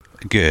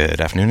Good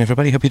afternoon,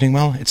 everybody. Hope you're doing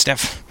well. It's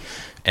Steph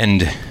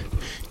and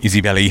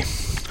Easy Belly.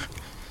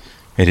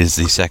 It is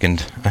the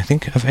 2nd, I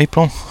think, of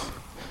April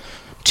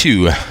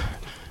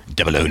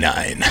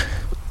 2009.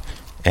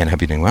 And I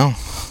hope you're doing well.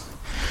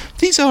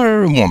 These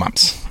are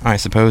warm-ups, I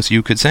suppose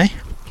you could say.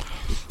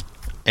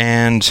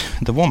 And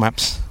the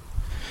warm-ups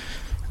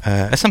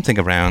are something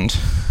around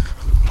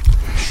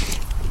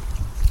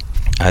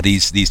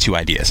these two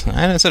ideas.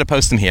 And I sort of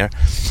post them here,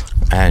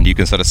 and you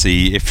can sort of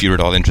see if you're at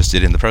all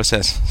interested in the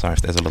process. Sorry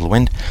if there's a little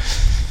wind.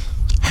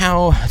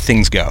 How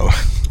things go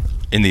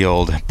in the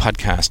old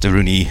Podcast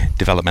Rooney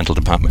Developmental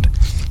Department.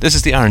 This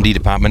is the R&D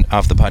department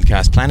of the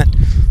Podcast Planet,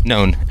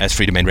 known as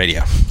Free Domain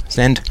Radio.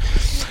 And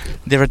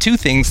there are two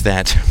ideas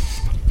that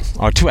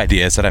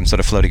I'm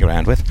sort of floating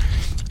around with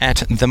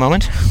at the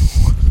moment.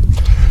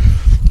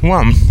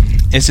 One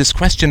is this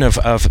question of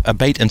a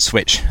bait and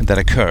switch that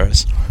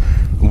occurs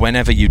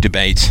whenever you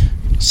debate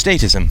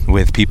statism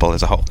with people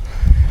as a whole.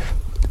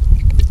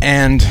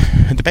 And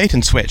the bait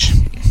and switch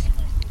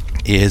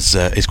is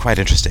quite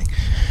interesting.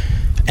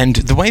 And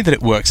the way that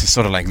it works is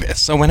sort of like this.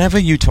 So whenever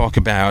you talk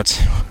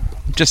about,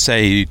 just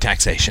say,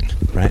 taxation,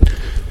 right?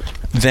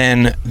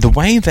 Then the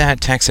way that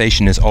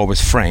taxation is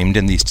always framed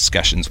in these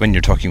discussions when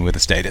you're talking with a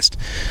statist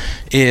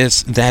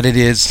is that it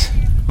is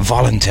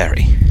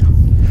voluntary.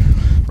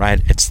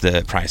 Right? It's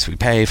the price we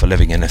pay for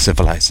living in a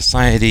civilized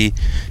society.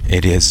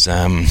 It is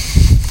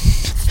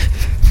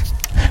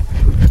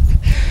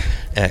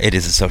it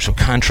is a social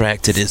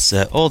contract. It is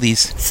all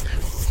these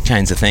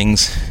kinds of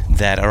things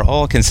that are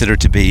all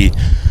considered to be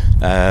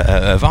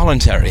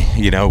voluntary.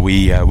 You know,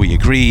 we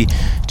agree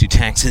to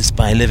taxes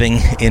by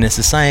living in a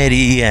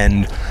society,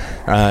 and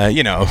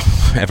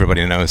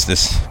everybody knows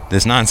this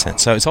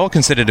nonsense. So it's all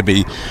considered to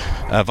be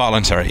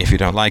voluntary. If you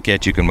don't like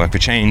it, you can work for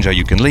change, or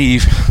you can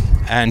leave.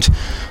 And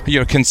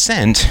your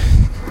consent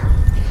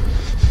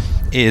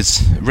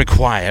is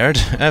required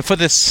for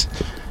this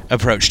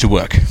approach to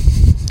work.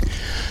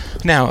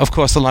 Now, of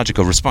course, the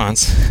logical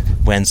response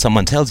when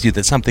someone tells you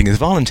that something is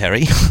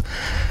voluntary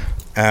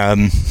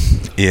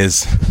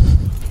is,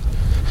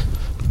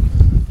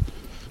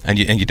 and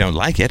you don't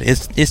like it,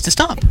 is to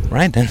stop,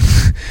 right? And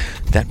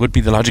that would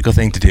be the logical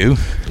thing to do.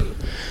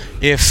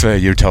 If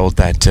you're told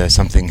that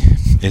something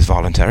is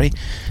voluntary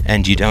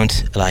and you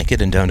don't like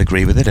it and don't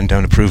agree with it and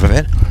don't approve of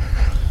it,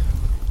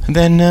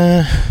 then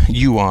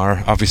you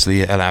are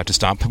obviously allowed to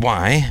stop.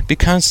 Why?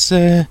 Because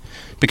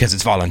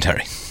it's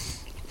voluntary,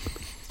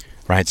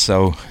 right?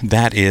 So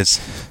that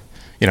is,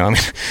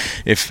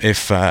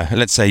 if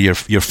let's say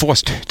you're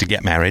forced to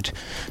get married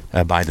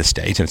by the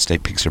state, and the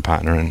state picks your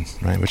partner, and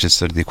right, which is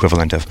sort of the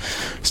equivalent of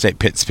state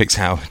picks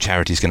how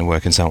charity is going to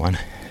work and so on,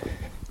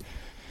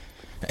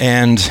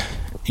 and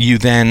you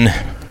then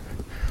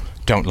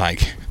don't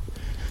like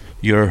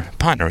your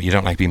partner, you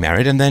don't like being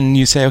married, and then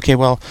you say, okay,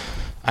 well,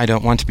 I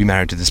don't want to be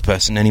married to this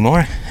person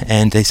anymore.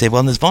 And they say,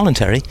 well, it's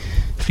voluntary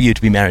for you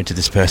to be married to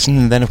this person.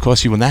 And then, of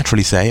course, you will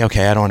naturally say,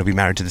 okay, I don't want to be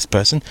married to this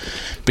person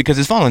because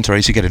it's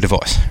voluntary, so you get a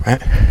divorce,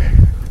 right?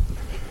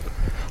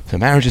 So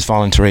marriage is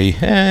voluntary,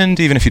 and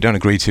even if you don't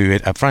agree to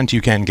it up front, you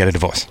can get a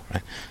divorce,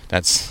 right?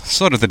 That's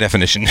sort of the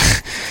definition,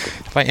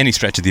 by any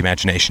stretch of the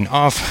imagination,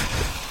 of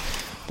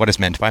what is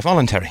meant by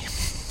voluntary.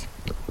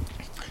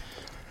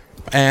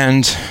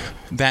 And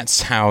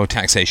that's how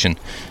taxation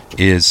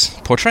is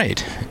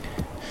portrayed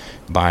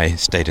by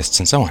statists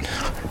and so on.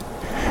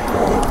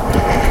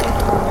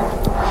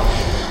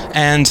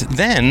 And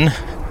then,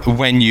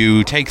 when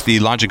you take the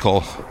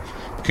logical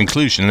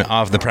conclusion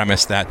of the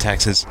premise that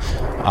taxes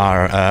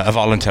are a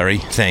voluntary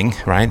thing,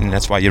 right, and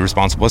that's why you're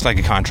responsible, it's like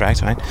a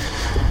contract, right,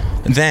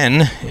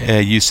 then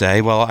you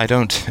say, well, I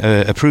don't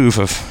approve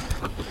of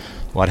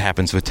what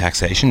happens with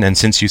taxation, and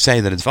since you say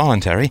that it's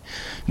voluntary,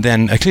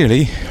 then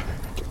clearly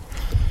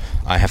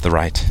I have the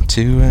right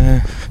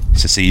to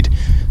secede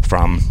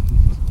from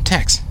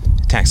taxes,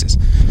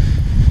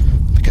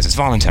 because it's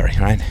voluntary,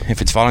 right?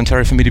 If it's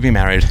voluntary for me to be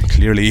married,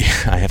 clearly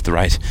I have the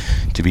right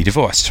to be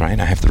divorced, right?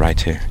 I have the right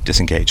to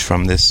disengage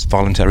from this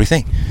voluntary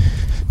thing.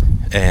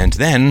 And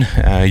then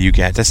you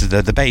get, this is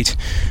the debate,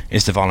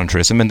 is the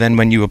voluntarism, and then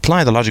when you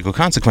apply the logical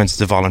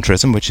consequences of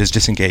voluntarism, which is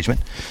disengagement,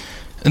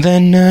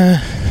 then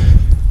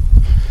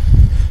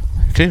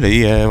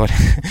clearly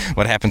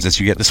what happens is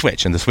you get the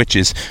switch, and the switch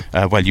is,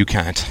 well, you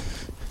can't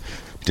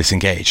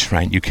disengage,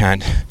 right? You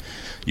can't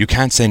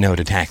say no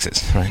to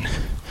taxes, right?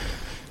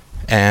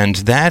 And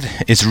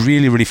that is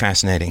really, really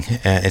fascinating.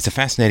 It's a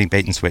fascinating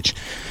bait and switch.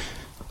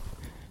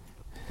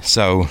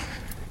 So,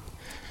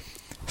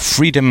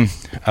 freedom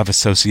of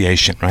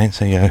association, right?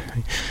 So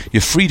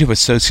you're free to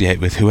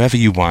associate with whoever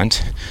you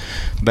want,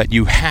 but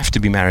you have to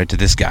be married to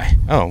this guy.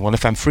 Oh, well,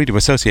 if I'm free to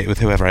associate with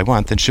whoever I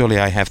want, then surely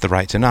I have the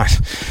right to not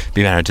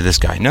be married to this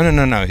guy.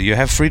 No. You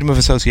have freedom of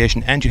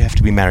association, and you have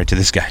to be married to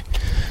this guy.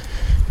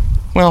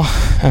 Well,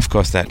 of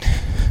course, that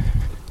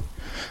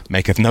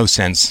maketh no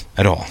sense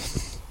at all.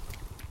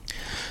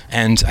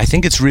 And I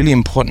think it's really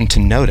important to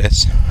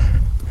notice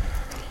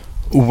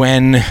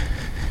when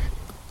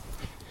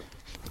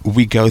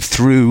we go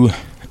through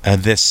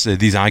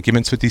these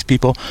arguments with these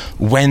people,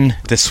 when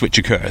the switch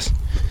occurs.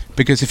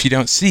 Because if you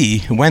don't see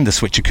when the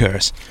switch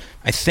occurs,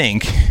 I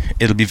think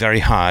it'll be very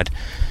hard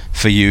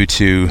for you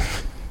to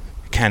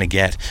kind of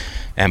get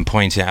and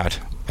point out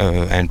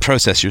and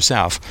process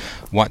yourself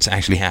what's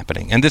actually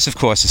happening. And this, of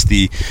course, is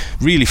the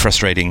really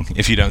frustrating,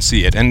 if you don't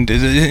see it, and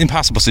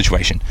impossible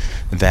situation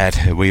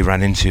that we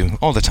run into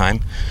all the time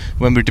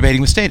when we're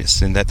debating with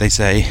statists, in that they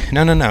say,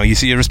 no, you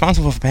see, you're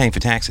responsible for paying for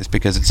taxes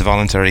because it's a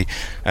voluntary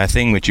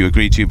thing which you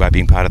agreed to by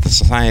being part of the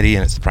society,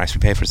 and it's the price we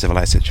pay for a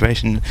civilized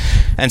situation.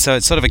 And so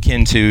it's sort of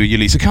akin to you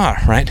lease a car,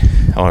 right?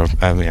 Or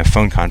a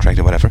phone contract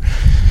or whatever.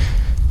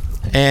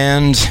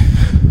 And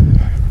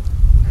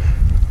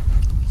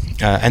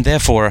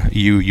therefore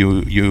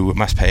you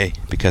must pay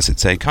because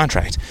it's a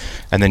contract.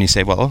 And then you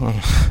say, well,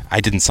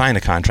 I didn't sign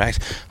a contract.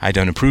 I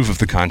don't approve of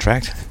the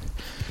contract.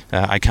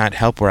 I can't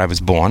help where I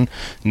was born.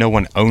 No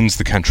one owns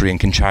the country and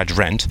can charge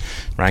rent,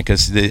 right?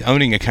 Because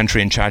owning a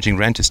country and charging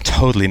rent is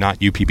totally not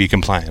UPB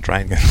compliant,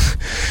 right?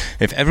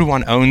 If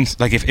everyone owns,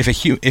 like if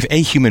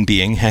a human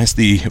being has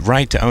the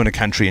right to own a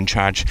country and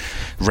charge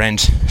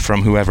rent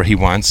from whoever he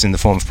wants in the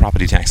form of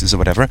property taxes or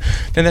whatever,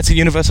 then that's a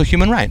universal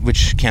human right,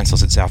 which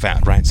cancels itself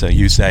out, right? So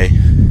you say,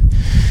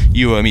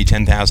 you owe me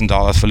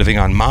 $10,000 for living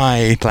on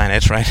my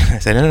planet, right? I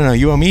say, no,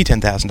 you owe me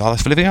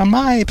 $10,000 for living on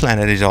my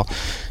planet. It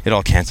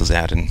all cancels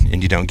out,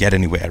 and you don't get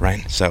anywhere,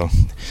 right? So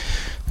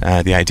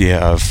the idea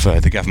of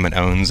the government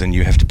owns and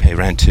you have to pay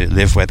rent to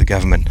live where the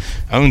government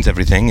owns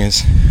everything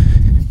is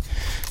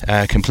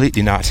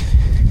completely not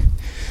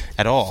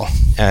at all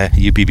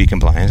UPB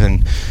compliant,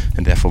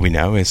 and therefore we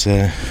know is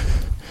an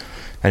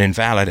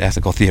invalid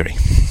ethical theory.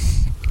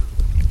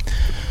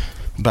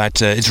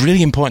 But it's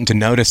really important to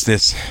notice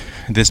this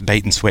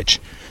bait and switch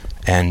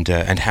and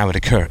how it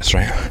occurs,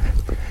 right?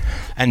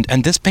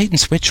 And this bait and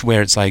switch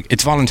where it's like,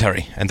 it's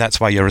voluntary, and that's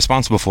why you're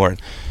responsible for it.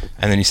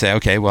 And then you say,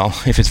 okay, well,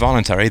 if it's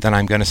voluntary, then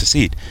I'm going to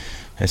secede.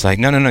 It's like,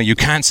 no, you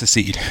can't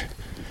secede,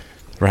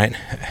 right?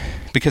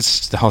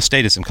 Because the whole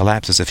statism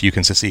collapses if you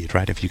can secede,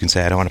 right? If you can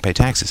say, I don't want to pay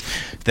taxes,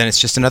 then it's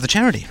just another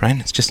charity, right?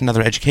 It's just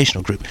another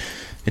educational group.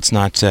 It's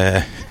not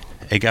a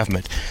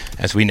government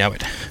as we know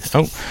it.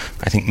 Oh,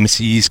 I think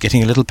Missy's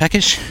getting a little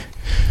peckish.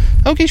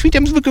 Okay, sweet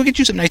Tums, we'll go get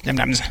you some nice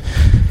num-nums.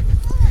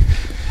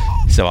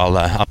 So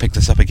I'll pick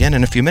this up again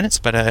in a few minutes,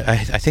 but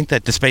I think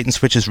that this bait and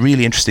switch is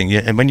really interesting.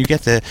 And when you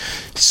get the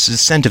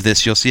scent of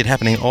this, you'll see it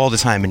happening all the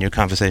time in your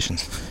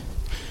conversations.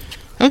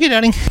 Okay,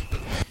 darling.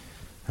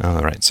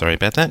 All right, sorry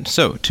about that.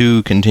 So,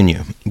 to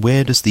continue,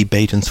 where does the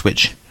bait and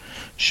switch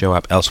show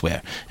up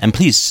elsewhere? And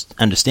please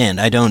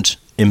understand, I don't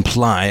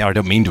imply, or I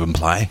don't mean to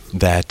imply,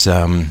 that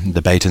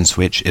the bait and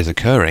switch is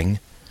occurring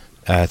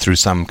through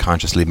some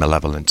consciously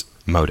malevolent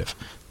motive.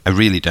 I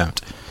really don't.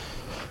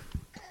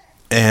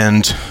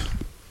 And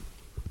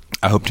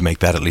I hope to make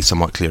that at least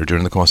somewhat clear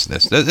during the course of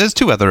this. There's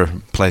two other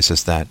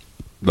places that,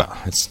 well,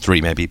 it's three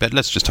maybe, but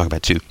let's just talk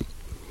about two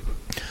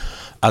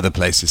other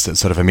places that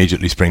sort of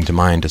immediately spring to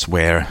mind as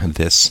where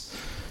this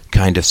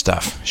kind of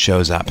stuff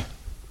shows up.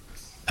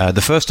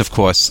 The first, of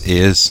course,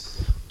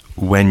 is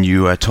when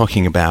you are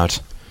talking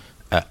about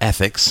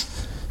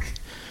ethics,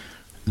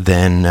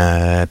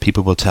 then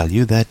people will tell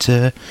you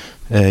that,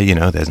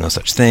 there's no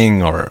such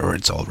thing, or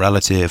it's all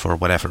relative, or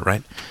whatever,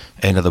 right?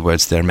 In other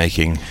words, they're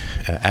making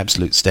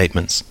absolute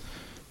statements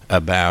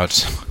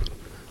about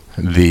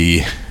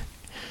the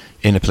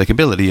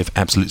inapplicability of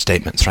absolute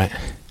statements, right?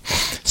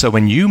 So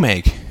when you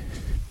make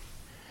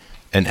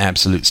an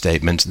absolute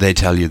statement, they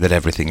tell you that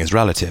everything is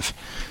relative.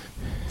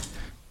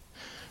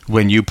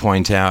 When you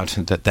point out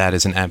that that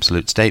is an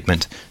absolute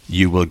statement,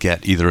 you will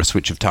get either a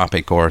switch of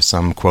topic or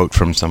some quote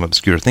from some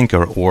obscure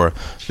thinker, or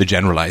the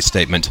generalized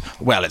statement,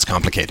 well, it's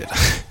complicated,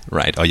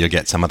 right? Or you'll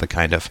get some other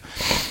kind of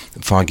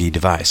foggy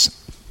device.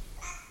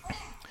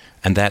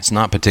 And that's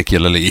not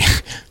particularly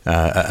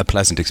a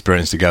pleasant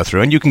experience to go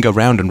through. And you can go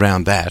round and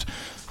round that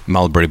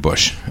mulberry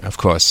bush, of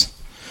course,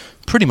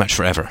 pretty much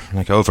forever.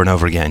 Like over and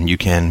over again, you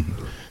can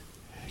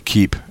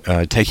keep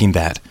taking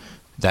that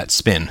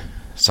spin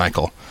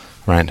cycle,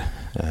 right?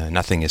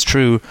 Nothing is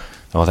true.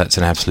 Oh, that's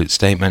an absolute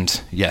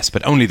statement. Yes,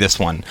 but only this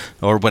one,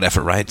 or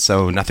whatever, right?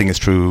 So nothing is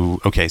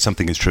true. Okay,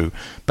 something is true,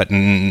 but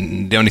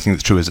the only thing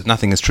that's true is that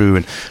nothing is true,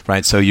 and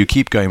right? So you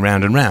keep going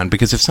round and round,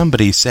 because if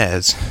somebody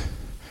says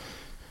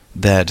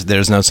that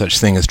there's no such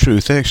thing as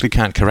truth, they actually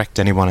can't correct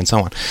anyone and so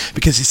on.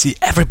 Because you see,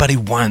 everybody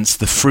wants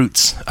the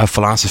fruits of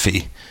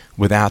philosophy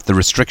without the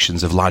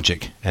restrictions of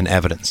logic and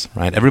evidence,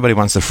 right? Everybody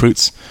wants the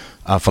fruits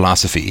of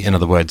philosophy. In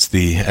other words,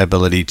 the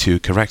ability to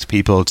correct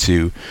people,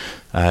 to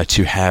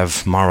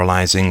have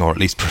moralizing or at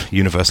least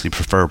universally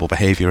preferable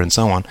behavior and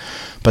so on.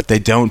 But they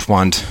don't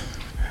want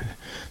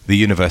the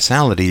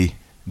universality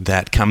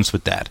that comes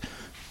with that.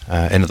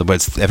 In other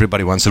words,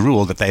 everybody wants a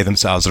rule that they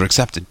themselves are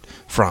accepted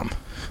from.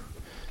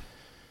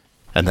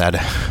 And that,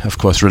 of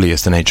course, really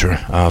is the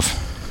nature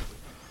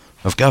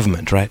of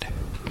government, right?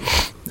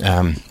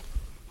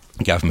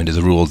 Government is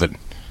a rule that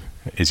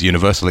is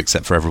universal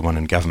except for everyone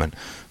in government,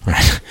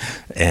 right?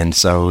 And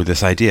so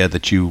this idea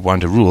that you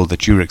want a rule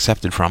that you're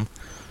accepted from,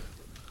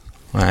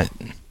 right?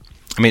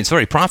 I mean, it's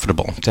very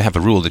profitable to have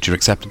a rule that you're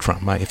accepted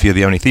from, right? If you're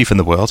the only thief in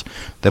the world,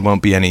 there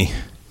won't be any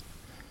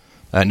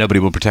nobody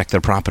will protect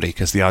their property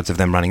because the odds of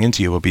them running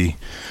into you will be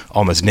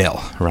almost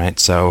nil, right?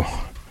 So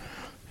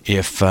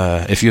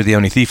if you're the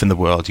only thief in the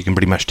world, you can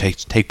pretty much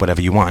take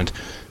whatever you want.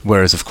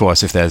 Whereas, of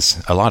course, if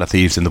there's a lot of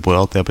thieves in the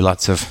world, there'll be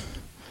lots of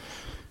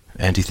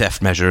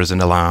anti-theft measures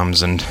and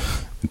alarms, and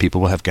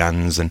people will have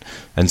guns and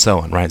so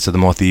on, right? So the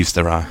more thieves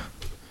there are.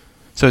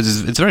 So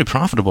it's very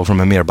profitable from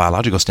a mere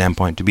biological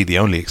standpoint to be the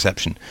only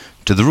exception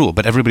to the rule.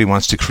 But everybody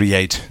wants to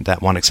create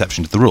that one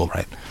exception to the rule,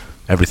 right?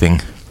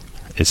 Everything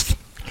is...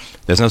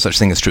 There's no such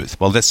thing as truth.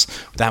 Well,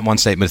 that one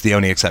statement is the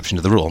only exception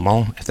to the rule.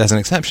 Well, if there's an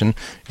exception,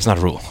 it's not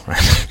a rule,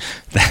 right?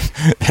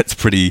 That's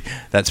pretty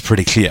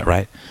clear,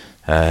 right?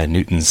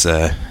 Newton's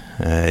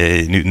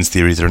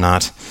theories are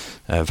not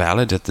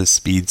valid at the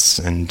speeds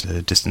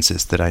and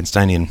distances that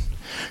Einsteinian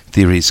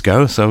theories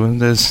go. So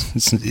Newton's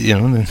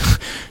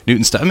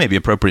stuff may be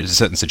appropriate to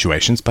certain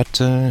situations,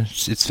 but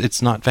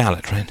it's not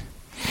valid, right?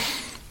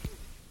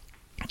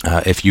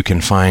 If you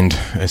can find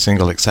a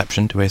single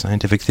exception to a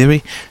scientific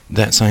theory,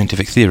 that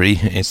scientific theory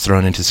is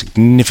thrown into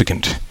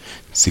significant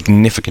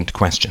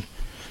question.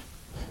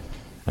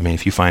 I mean,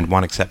 if you find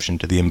one exception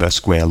to the inverse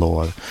square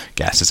law,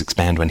 gases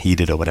expand when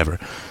heated or whatever,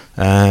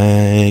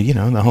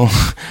 the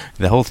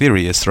whole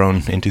theory is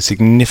thrown into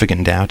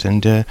significant doubt,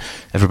 and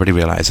everybody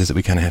realizes that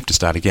we kind of have to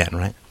start again,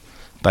 right?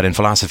 But in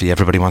philosophy,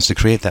 everybody wants to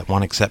create that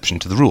one exception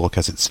to the rule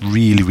because it's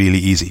really, really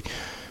easy.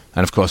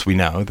 And of course, we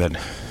know that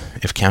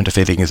if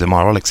counterfeiting is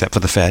immoral, except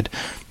for the Fed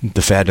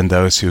and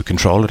those who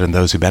control it and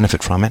those who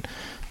benefit from it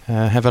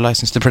have a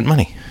license to print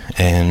money.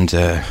 And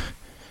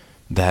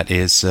that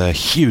is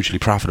hugely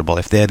profitable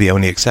if they're the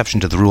only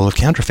exception to the rule of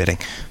counterfeiting,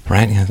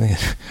 right?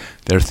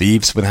 They're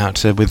thieves where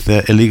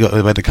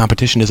the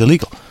competition is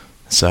illegal.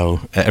 So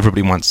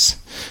everybody wants,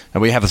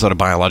 and we have a sort of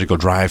biological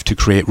drive to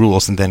create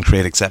rules and then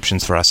create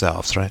exceptions for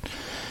ourselves, right?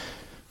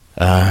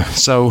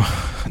 So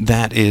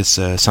that is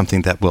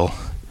something that will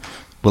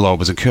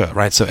always occur,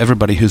 right? So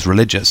everybody who's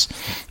religious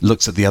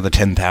looks at the other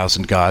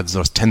 10,000 gods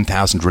or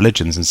 10,000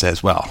 religions and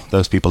says, well,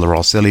 those people are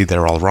all silly,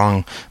 they're all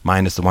wrong,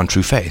 mine is the one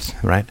true faith,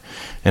 right?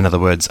 In other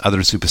words,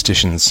 other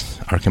superstitions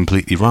are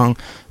completely wrong,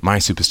 my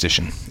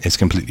superstition is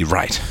completely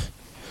right.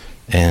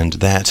 And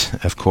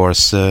that, of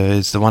course,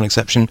 is the one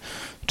exception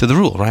to the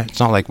rule, right? It's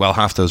not like, well,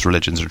 half those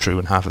religions are true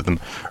and half of them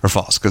are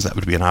false, because that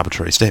would be an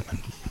arbitrary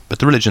statement. But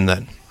the religion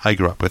that I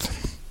grew up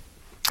with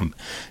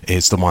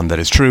is the one that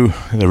is true.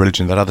 The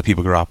religion that other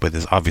people grew up with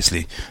is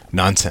obviously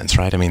nonsense,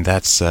 right? I mean,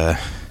 that's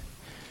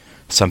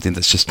something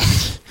that's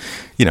just,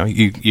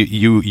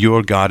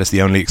 your God is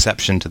the only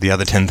exception to the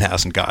other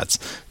 10,000 gods.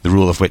 The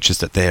rule of which is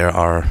that they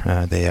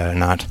are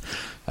not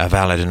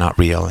valid and not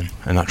real and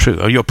not true.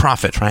 Or your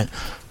prophet, right?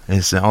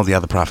 Is all the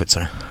other prophets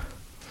are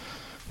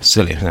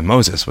silly. And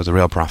Moses was a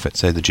real prophet,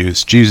 say the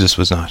Jews. Jesus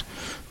was not.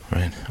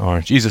 Right?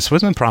 Or Jesus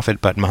wasn't a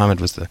prophet, but Muhammad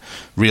was the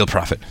real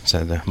prophet,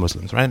 said the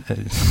Muslims, right?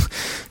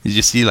 You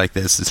just see, like,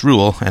 there's this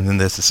rule, and then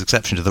there's this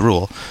exception to the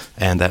rule,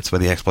 and that's where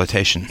the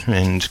exploitation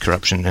and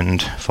corruption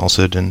and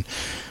falsehood and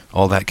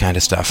all that kind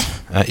of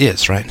stuff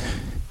is, right?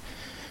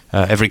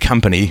 Every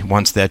company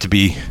wants there to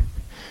be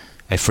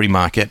a free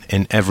market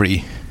in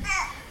every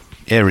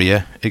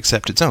area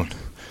except its own,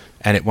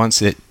 and it wants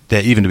there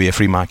even to be a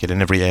free market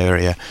in every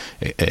area,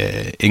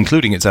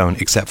 including its own,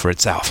 except for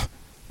itself.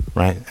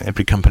 Right,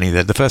 every company,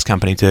 the first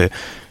company to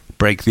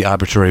break the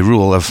arbitrary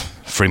rule of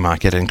free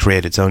market and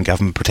create its own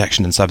government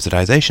protection and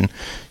subsidization,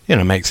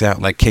 makes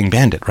out like King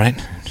Bandit, right?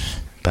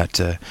 But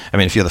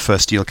if you're the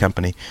first steel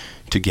company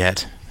to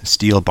get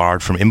steel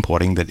barred from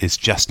importing that is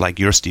just like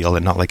your steel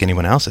and not like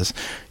anyone else's,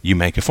 you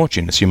make a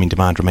fortune, assuming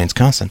demand remains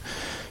constant.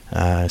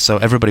 So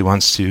everybody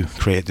wants to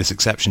create this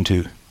exception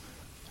to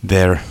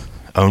their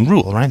own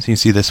rule, right? So you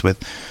see this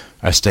with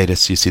our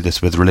status, you see this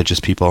with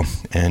religious people,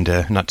 and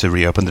not to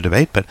reopen the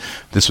debate, but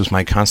this was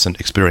my constant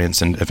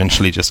experience and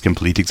eventually just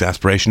complete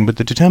exasperation with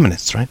the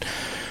determinists, right?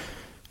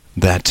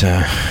 That,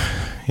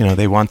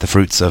 they want the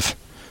fruits of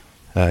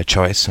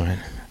choice, right?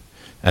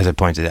 As I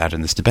pointed out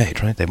in this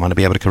debate, right? They want to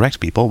be able to correct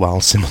people while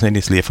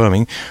simultaneously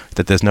affirming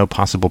that there's no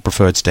possible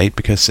preferred state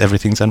because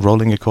everything's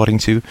unrolling according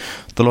to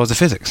the laws of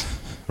physics,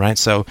 right?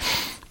 So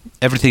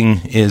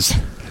everything is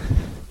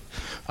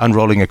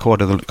unrolling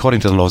according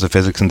to the laws of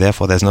physics, and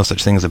therefore there's no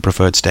such thing as a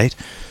preferred state.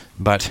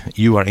 But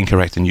you are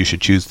incorrect, and you should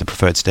choose the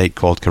preferred state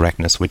called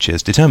correctness, which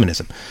is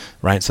determinism,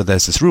 right? So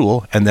there's this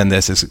rule, and then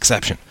there's this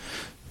exception,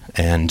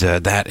 and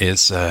that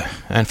is,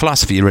 and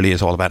philosophy really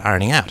is all about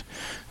ironing out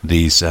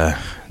these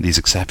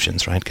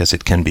exceptions, right? Because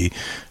it can be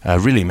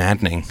really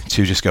maddening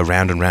to just go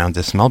round and round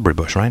this mulberry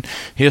bush, right?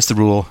 Here's the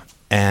rule,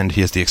 and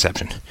here's the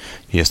exception.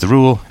 Here's the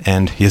rule,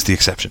 and here's the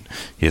exception.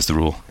 Here's the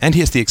rule, and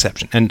here's the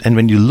exception. And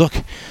when you look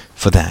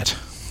for that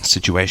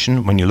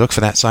situation, when you look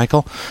for that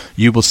cycle,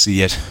 you will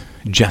see it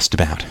just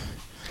about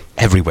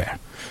everywhere.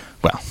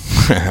 Well,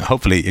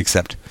 hopefully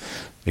except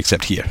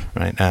here,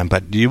 right?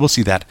 But you will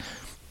see that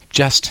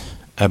just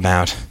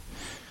about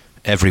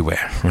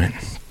everywhere, right?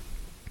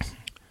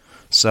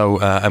 So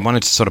I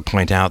wanted to sort of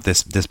point out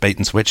this bait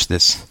and switch,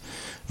 this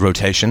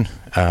rotation,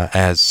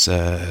 as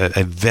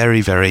a very,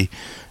 very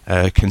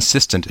a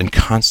consistent and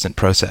constant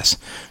process.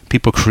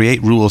 People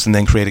create rules and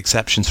then create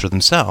exceptions for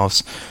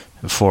themselves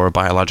for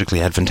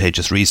biologically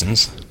advantageous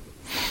reasons.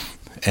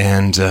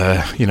 And,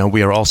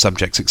 we are all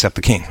subjects except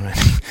the king,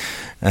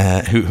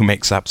 right? Who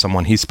makes up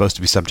someone he's supposed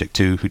to be subject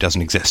to who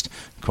doesn't exist,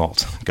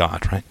 called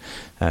God, right?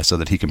 So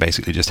that he can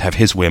basically just have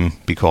his whim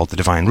be called the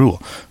divine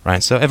rule,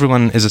 right? So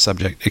everyone is a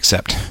subject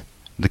except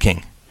the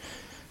king.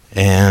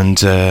 And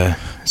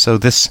so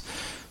this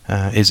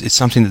is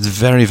something that's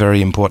very,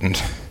 very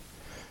important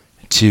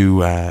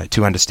to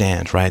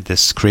understand, right?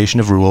 This creation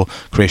of rule,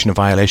 creation of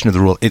violation of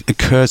the rule, it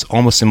occurs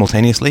almost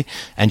simultaneously,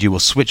 and you will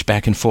switch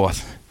back and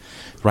forth.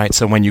 Right,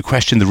 so when you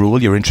question the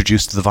rule, you're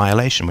introduced to the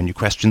violation. When you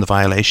question the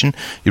violation,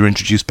 you're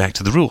introduced back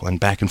to the rule, and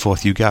back and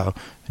forth you go,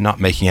 not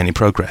making any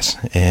progress.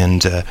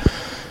 And the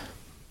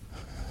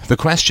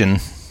question,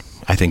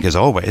 I think, as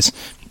always,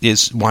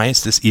 is why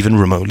is this even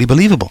remotely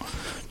believable?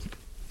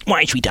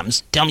 Why,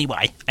 Tweetums? Tell me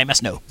why. I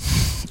must know.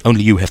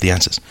 Only you have the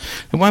answers.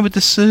 And why would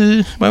this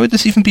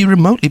even be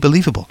remotely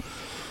believable?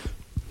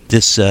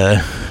 This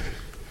creating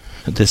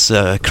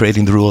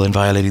the rule and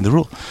violating the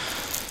rule.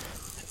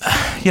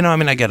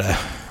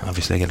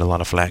 I get a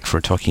lot of flack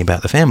for talking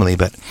about the family,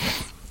 but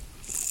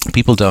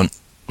people don't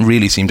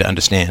really seem to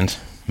understand,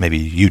 maybe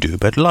you do,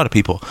 but a lot of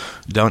people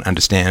don't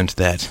understand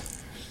that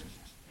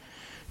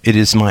it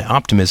is my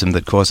optimism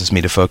that causes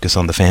me to focus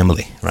on the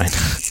family, right?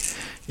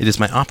 It is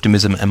my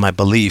optimism and my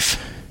belief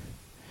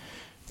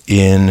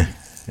in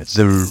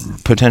the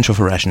potential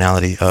for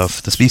rationality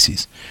of the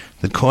species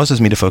that causes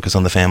me to focus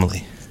on the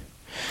family.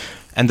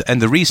 And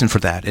the reason for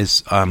that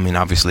is,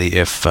 obviously,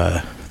 if...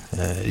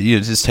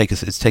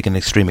 let's take an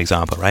extreme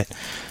example, right?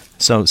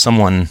 So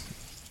someone,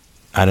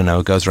 I don't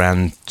know, goes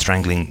around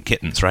strangling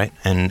kittens, right?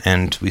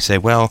 And we say,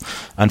 well,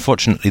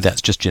 unfortunately,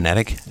 that's just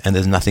genetic, and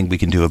there's nothing we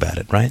can do about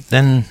it, right?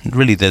 Then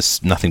really,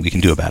 there's nothing we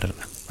can do about it,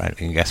 right?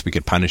 I guess we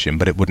could punish him,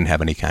 but it wouldn't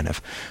have any kind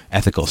of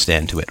ethical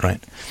stand to it,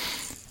 right?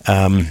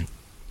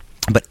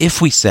 But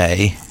if we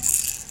say,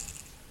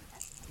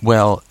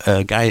 well,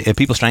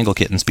 people strangle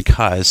kittens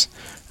because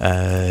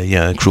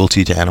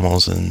cruelty to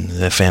animals and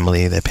their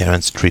family, their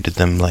parents treated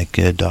them like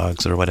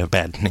dogs or whatever,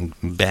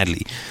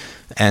 badly.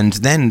 And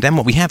then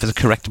what we have is a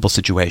correctable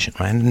situation,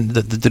 right? And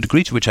the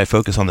degree to which I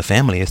focus on the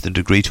family is the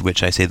degree to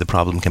which I say the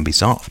problem can be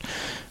solved,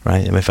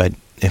 right? And if I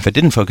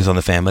didn't focus on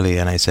the family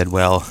and I said,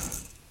 well,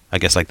 I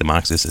guess like the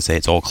Marxists say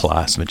it's all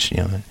class, which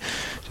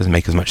doesn't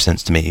make as much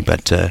sense to me,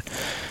 but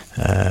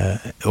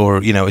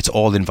it's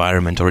all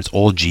environment, or it's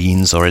all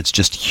genes, or it's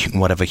just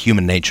whatever,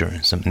 human nature,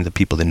 something that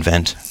people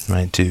invent,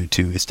 right,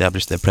 to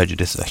establish their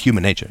prejudice.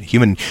 Human nature,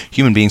 human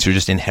beings are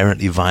just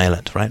inherently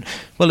violent, right?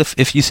 Well,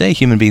 if you say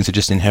human beings are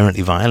just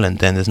inherently violent,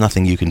 then there's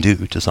nothing you can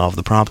do to solve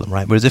the problem,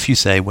 right? Whereas if you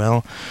say,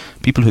 well,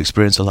 people who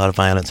experience a lot of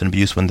violence and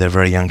abuse when they're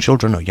very young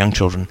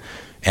children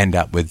end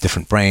up with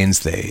different brains,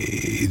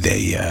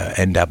 they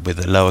end up with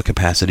a lower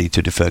capacity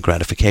to defer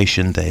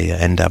gratification, they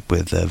end up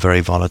with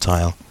very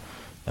volatile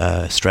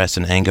stress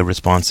and anger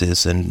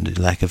responses and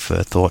lack of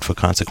thought for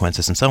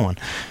consequences and so on,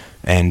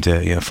 and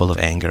full of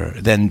anger,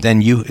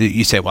 then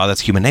you say, well,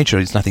 that's human nature,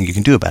 there's nothing you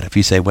can do about it. If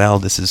you say, well,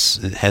 it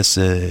has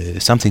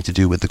something to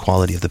do with the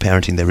quality of the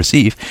parenting they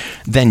receive,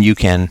 then you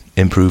can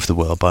improve the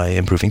world by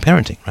improving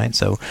parenting, right?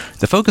 So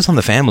the focus on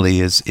the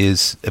family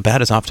is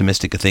about as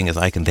optimistic a thing as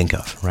I can think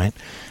of, right?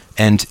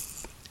 And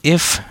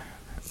if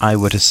I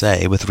were to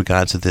say, with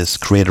regard to this,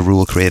 create a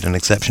rule, create an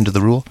exception to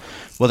the rule,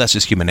 well, that's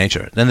just human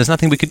nature. Then there's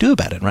nothing we could do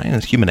about it, right?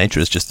 And human nature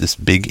is just this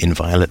big,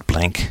 inviolate,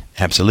 blank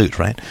absolute,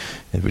 right?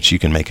 Which you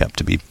can make up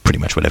to be pretty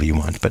much whatever you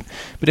want. But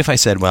if I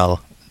said,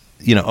 well,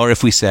 or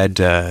if we said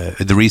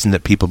the reason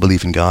that people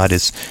believe in God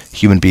is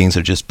human beings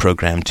are just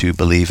programmed to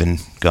believe in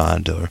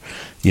God, or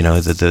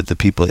the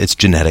people, it's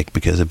genetic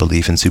because a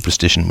belief in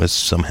superstition was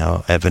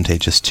somehow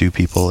advantageous to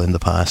people in the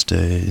past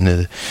in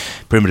a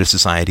primitive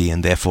society,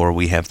 and therefore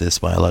we have this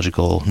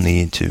biological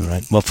need to,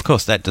 right? Well, of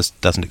course, that just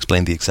doesn't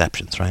explain the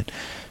exceptions, right?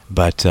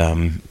 But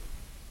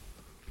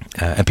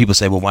and people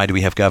say, well, why do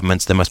we have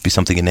governments? There must be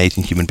something innate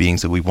in human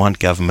beings that we want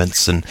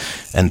governments, and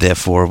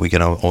therefore we're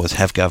going to always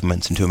have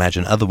governments. And to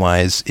imagine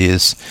otherwise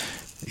is,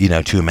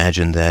 to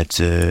imagine that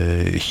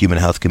human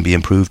health can be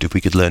improved if we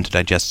could learn to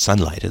digest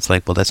sunlight. It's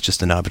like, well, that's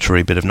just an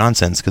arbitrary bit of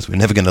nonsense, because we're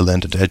never going to learn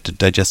to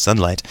digest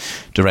sunlight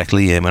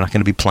directly, and we're not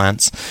going to be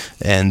plants,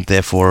 and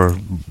therefore,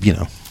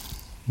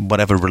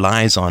 whatever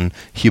relies on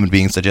human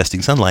beings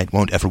digesting sunlight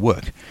won't ever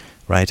work,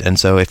 right? And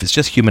so if it's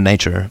just human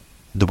nature,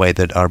 the way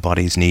that our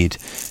bodies need,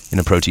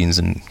 proteins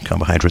and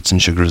carbohydrates and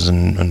sugars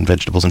and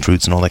vegetables and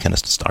fruits and all that kind of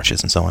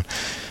starches and so on.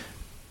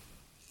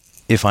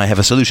 If I have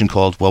a solution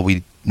called, well,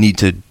 we need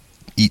to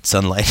eat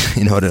sunlight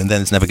in order, and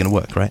then it's never going to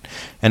work, right?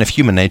 And if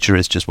human nature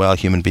is just, well,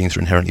 human beings are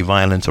inherently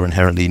violent, or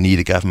inherently need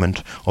a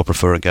government, or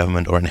prefer a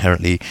government, or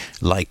inherently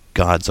like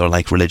gods or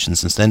like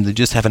religions, and then they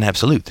just have an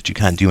absolute that you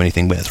can't do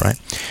anything with, right?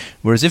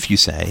 Whereas if you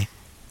say,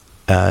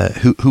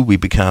 who we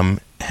become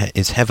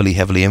is heavily,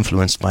 heavily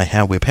influenced by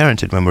how we're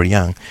parented when we're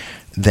young,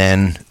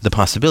 then the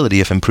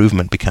possibility of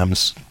improvement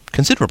becomes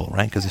considerable,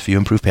 right? Because if you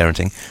improve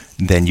parenting,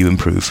 then you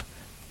improve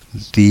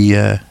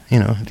the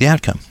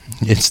outcome.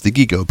 It's the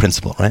Gigo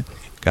principle, right?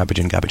 garbage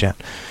in, garbage out.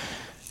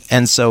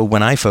 And so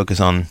when I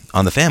focus on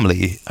the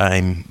family,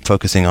 I'm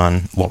focusing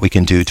on what we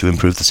can do to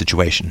improve the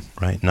situation,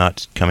 right?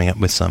 Not coming up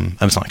with it's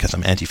not because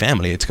I'm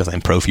anti-family, it's because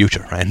I'm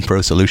pro-future, right? And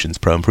pro-solutions,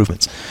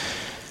 pro-improvements.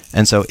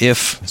 And so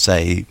if,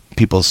 say,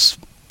 people's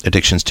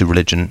addictions to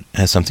religion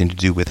has something to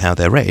do with how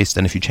they're raised,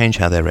 and if you change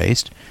how they're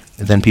raised,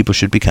 then people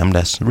should become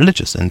less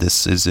religious. And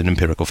this is an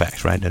empirical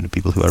fact, right? And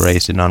people who are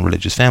raised in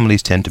non-religious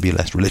families tend to be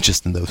less religious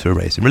than those who are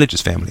raised in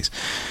religious families.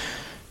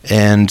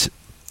 And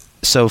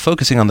so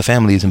focusing on the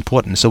family is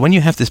important. So when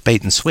you have this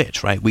bait and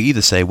switch, right, we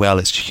either say, well,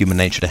 it's human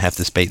nature to have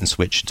this bait and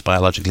switch, it's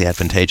biologically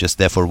advantageous,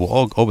 therefore we're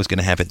always going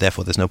to have it,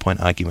 therefore there's no point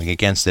arguing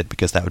against it,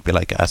 because that would be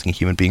like asking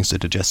human beings to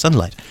digest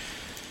sunlight,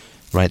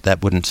 right?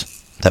 That wouldn't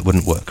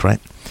work, right?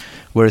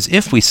 Whereas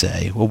if we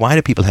say, well, why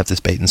do people have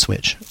this bait and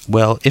switch?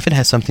 Well, if it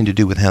has something to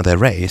do with how they're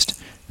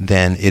raised,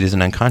 then it is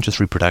an unconscious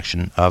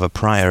reproduction of a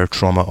prior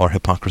trauma or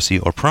hypocrisy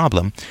or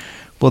problem.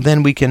 Well,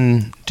 then we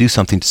can do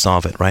something to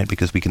solve it, right?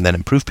 Because we can then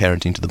improve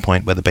parenting to the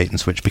point where the bait and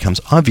switch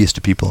becomes obvious to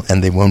people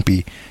and they won't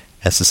be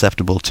as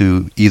susceptible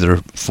to either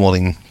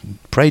falling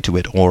prey to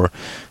it or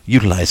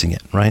utilizing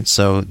it, right?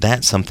 So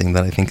that's something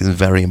that I think is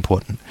very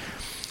important.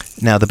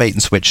 Now, the bait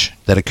and switch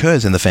that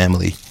occurs in the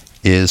family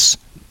is,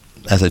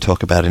 as I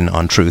talk about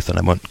on Truth, and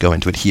I won't go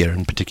into it here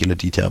in particular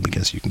detail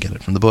because you can get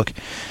it from the book,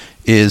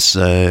 is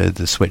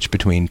the switch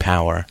between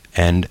power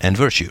and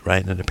virtue,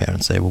 right? And the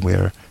parents say,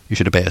 well, you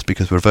should obey us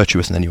because we're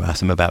virtuous, and then you ask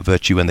them about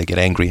virtue and they get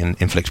angry and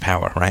inflict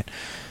power, right?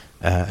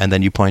 And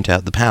then you point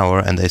out the power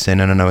and they say,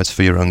 no, it's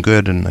for your own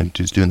good, and I'm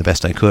just doing the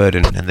best I could,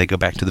 and they go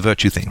back to the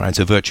virtue thing, right?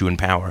 So virtue and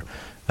power.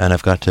 And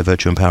I've got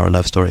Virtue and Power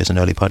Love Story as an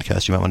early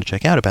podcast you might want to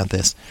check out about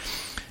this.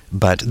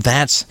 But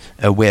that's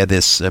where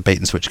this bait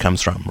and switch comes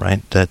from,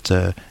 right?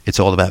 That it's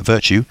all about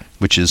virtue,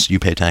 which is you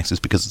pay taxes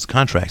because it's a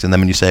contract. And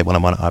then when you say, well, I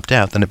want to opt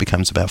out, then it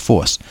becomes about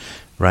force,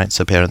 right?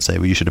 So parents say,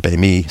 well, you should obey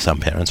me. Some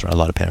parents, or a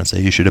lot of parents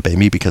say, you should obey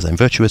me because I'm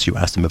virtuous. You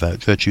ask them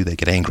about virtue, they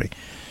get angry.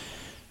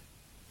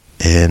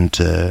 And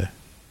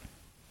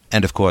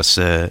of course,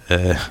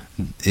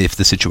 if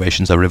the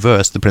situations are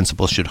reversed, the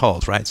principles should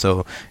hold, right?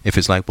 So if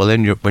it's like, well,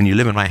 then when you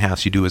live in my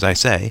house, you do as I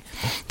say,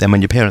 then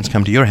when your parents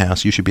come to your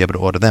house, you should be able to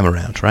order them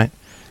around, right?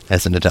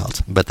 As an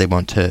adult, but they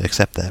won't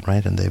accept that,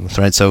 right? And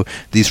right? So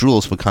these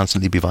rules will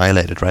constantly be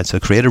violated, right?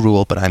 So create a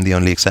rule, but I'm the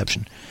only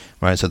exception,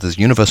 right? So there's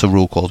a universal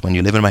rule called, when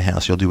you live in my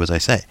house, you'll do as I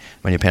say.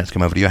 When your parents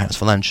come over to your house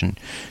for lunch and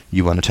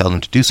you want to tell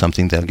them to do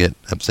something, they'll get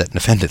upset and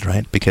offended,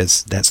 right?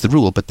 Because that's the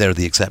rule, but they're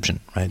the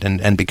exception, right?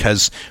 And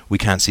because we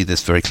can't see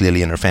this very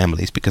clearly in our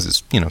families, because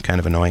it's, kind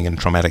of annoying and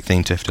traumatic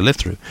thing to have to live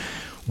through,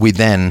 we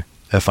then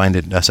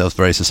find ourselves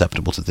very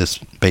susceptible to this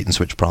bait and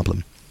switch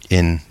problem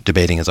in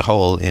debating as a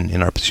whole,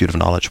 in our pursuit of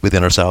knowledge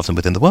within ourselves and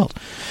within the world.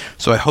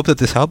 So I hope that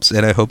this helps,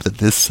 and I hope that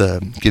this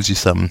gives you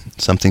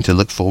something to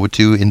look forward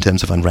to in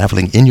terms of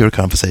unraveling in your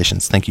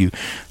conversations. Thank you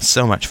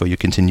so much for your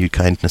continued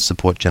kindness,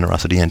 support,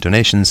 generosity, and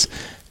donations,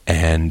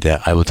 and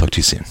I will talk to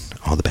you soon.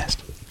 All the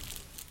best.